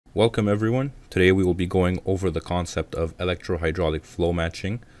Welcome everyone. Today we will be going over the concept of electro-hydraulic flow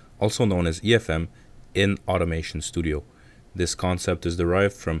matching, also known as EFM, in Automation Studio. This concept is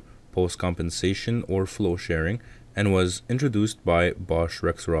derived from post-compensation or flow sharing and was introduced by Bosch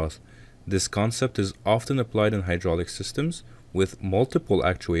Rexroth. This concept is often applied in hydraulic systems with multiple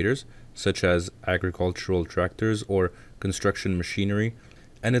actuators, such as agricultural tractors or construction machinery,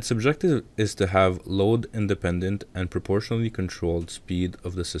 and its objective is to have load-independent and proportionally controlled speed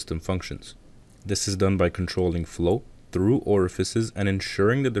of the system functions. This is done by controlling flow through orifices and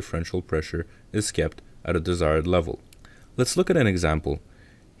ensuring the differential pressure is kept at a desired level. Let's look at an example.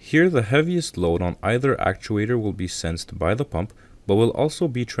 Here the heaviest load on either actuator will be sensed by the pump, but will also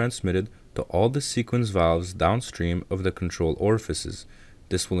be transmitted to all the sequence valves downstream of the control orifices.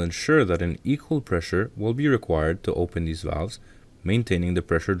 This will ensure that an equal pressure will be required to open these valves, maintaining the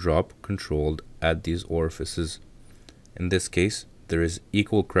pressure drop controlled at these orifices. In this case, there is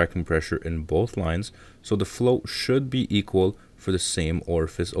equal cracking pressure in both lines, so the flow should be equal for the same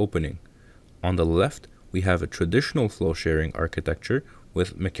orifice opening. On the left, we have a traditional flow sharing architecture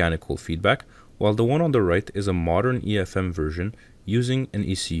with mechanical feedback, while the one on the right is a modern EFM version using an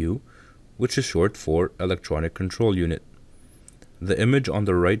ECU, which is short for Electronic Control Unit. The image on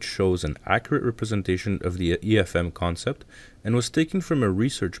the right shows an accurate representation of the EFM concept and was taken from a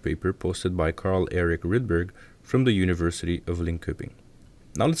research paper posted by Carl Erik Rydberg from the University of Linköping.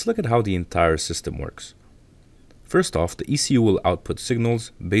 Now let's look at how the entire system works. First off, the ECU will output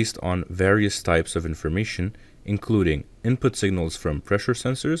signals based on various types of information, including input signals from pressure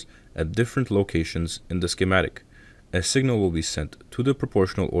sensors at different locations in the schematic. A signal will be sent to the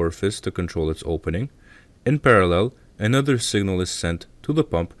proportional orifice to control its opening. In parallel, another signal is sent to the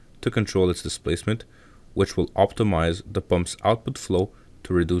pump to control its displacement, which will optimize the pump's output flow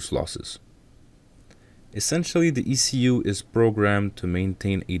to reduce losses. Essentially, the ECU is programmed to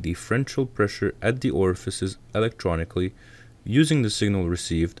maintain a differential pressure at the orifices electronically using the signal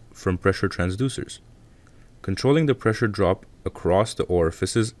received from pressure transducers. Controlling the pressure drop across the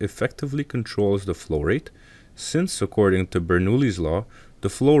orifices effectively controls the flow rate, since according to Bernoulli's law, the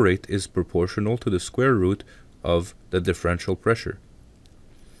flow rate is proportional to the square root of the differential pressure.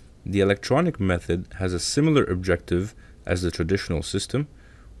 The electronic method has a similar objective as the traditional system,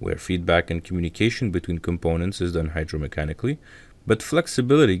 where feedback and communication between components is done hydromechanically, but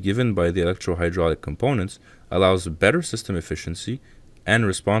flexibility given by the electro-hydraulic components allows better system efficiency and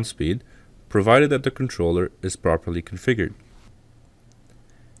response speed, provided that the controller is properly configured.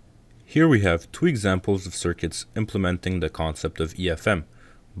 Here we have two examples of circuits implementing the concept of EFM.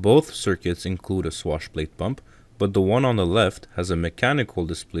 Both circuits include a swash plate pump, but the one on the left has a mechanical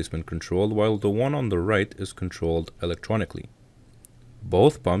displacement control while the one on the right is controlled electronically.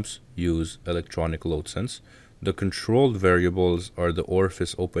 Both pumps use electronic load sense. The controlled variables are the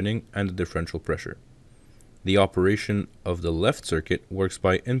orifice opening and the differential pressure. The operation of the left circuit works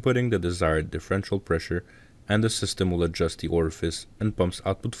by inputting the desired differential pressure, and the system will adjust the orifice and pump's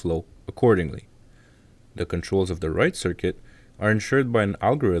output flow accordingly. The controls of the right circuit are ensured by an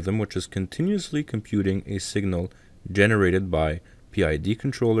algorithm which is continuously computing a signal generated by PID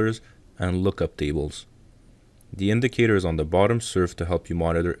controllers and lookup tables. The indicators on the bottom serve to help you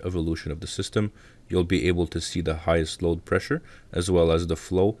monitor evolution of the system. You'll be able to see the highest load pressure as well as the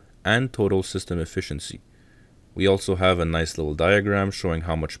flow and total system efficiency. We also have a nice little diagram showing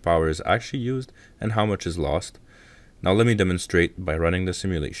how much power is actually used and how much is lost. Now let me demonstrate by running the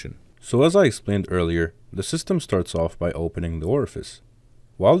simulation. So as I explained earlier, the system starts off by opening the orifice.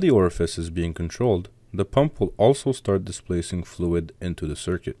 While the orifice is being controlled, the pump will also start displacing fluid into the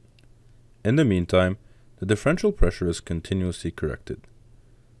circuit. In the meantime, the differential pressure is continuously corrected.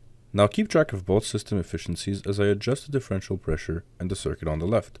 Now keep track of both system efficiencies as I adjust the differential pressure in the circuit on the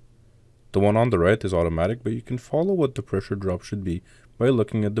left. The one on the right is automatic, but you can follow what the pressure drop should be by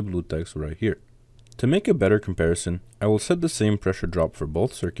looking at the blue text right here. To make a better comparison, I will set the same pressure drop for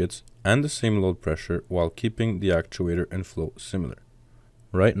both circuits and the same load pressure while keeping the actuator and flow similar.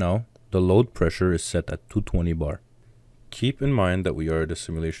 Right now, the load pressure is set at 220 bar. Keep in mind that we are at a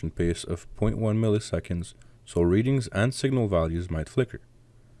simulation pace of 0.1 milliseconds, so readings and signal values might flicker.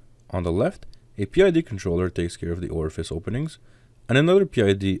 On the left, a PID controller takes care of the orifice openings, and another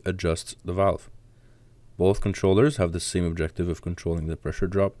PID adjusts the valve. Both controllers have the same objective of controlling the pressure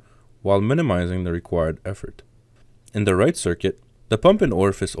drop while minimizing the required effort. In the right circuit, the pump and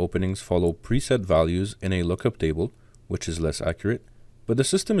orifice openings follow preset values in a lookup table, which is less accurate, but the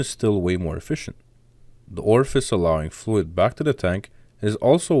system is still way more efficient. The orifice allowing fluid back to the tank is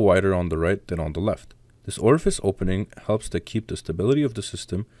also wider on the right than on the left. This orifice opening helps to keep the stability of the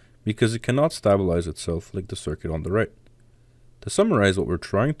system because it cannot stabilize itself like the circuit on the right. To summarize what we're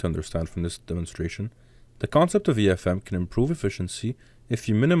trying to understand from this demonstration, the concept of EFM can improve efficiency if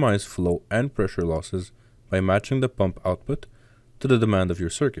you minimize flow and pressure losses by matching the pump output to the demand of your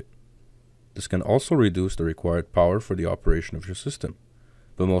circuit. This can also reduce the required power for the operation of your system.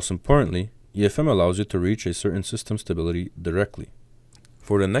 But most importantly, EFM allows you to reach a certain system stability directly.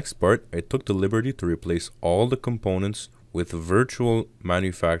 For the next part, I took the liberty to replace all the components with virtual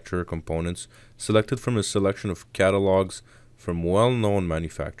manufacturer components selected from a selection of catalogs from well-known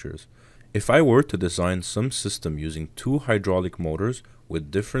manufacturers. If I were to design some system using two hydraulic motors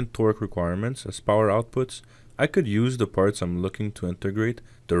with different torque requirements as power outputs, I could use the parts I'm looking to integrate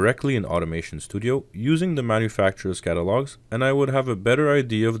directly in Automation Studio using the manufacturer's catalogs, and I would have a better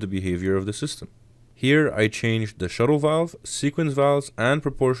idea of the behavior of the system. Here I changed the shuttle valve, sequence valves, and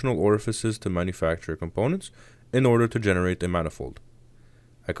proportional orifices to manufacturer components in order to generate a manifold.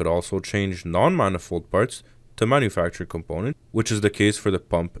 I could also change non-manifold parts to manufacturer component, which is the case for the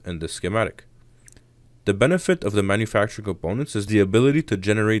pump in this schematic. The benefit of the manufacturer components is the ability to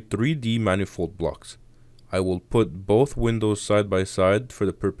generate 3D manifold blocks. I will put both windows side by side for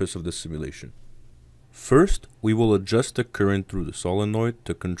the purpose of this simulation. First, we will adjust the current through the solenoid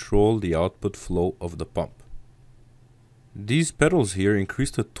to control the output flow of the pump. These pedals here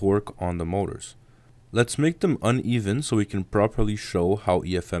increase the torque on the motors. Let's make them uneven so we can properly show how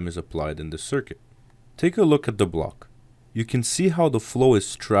EFM is applied in this circuit. Take a look at the block. You can see how the flow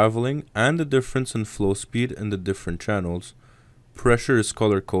is traveling and the difference in flow speed in the different channels. Pressure is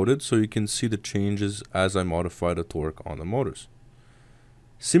color-coded so you can see the changes as I modify the torque on the motors.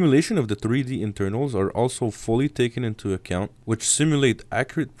 Simulation of the 3D internals are also fully taken into account, which simulate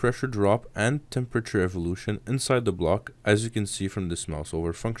accurate pressure drop and temperature evolution inside the block, as you can see from this mouse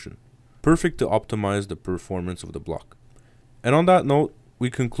over function. Perfect to optimize the performance of the block. And on that note, we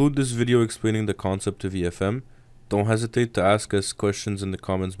conclude this video explaining the concept of EFM. Don't hesitate to ask us questions in the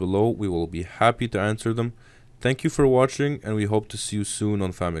comments below. We will be happy to answer them. Thank you for watching, and we hope to see you soon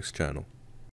on FAMIC's channel.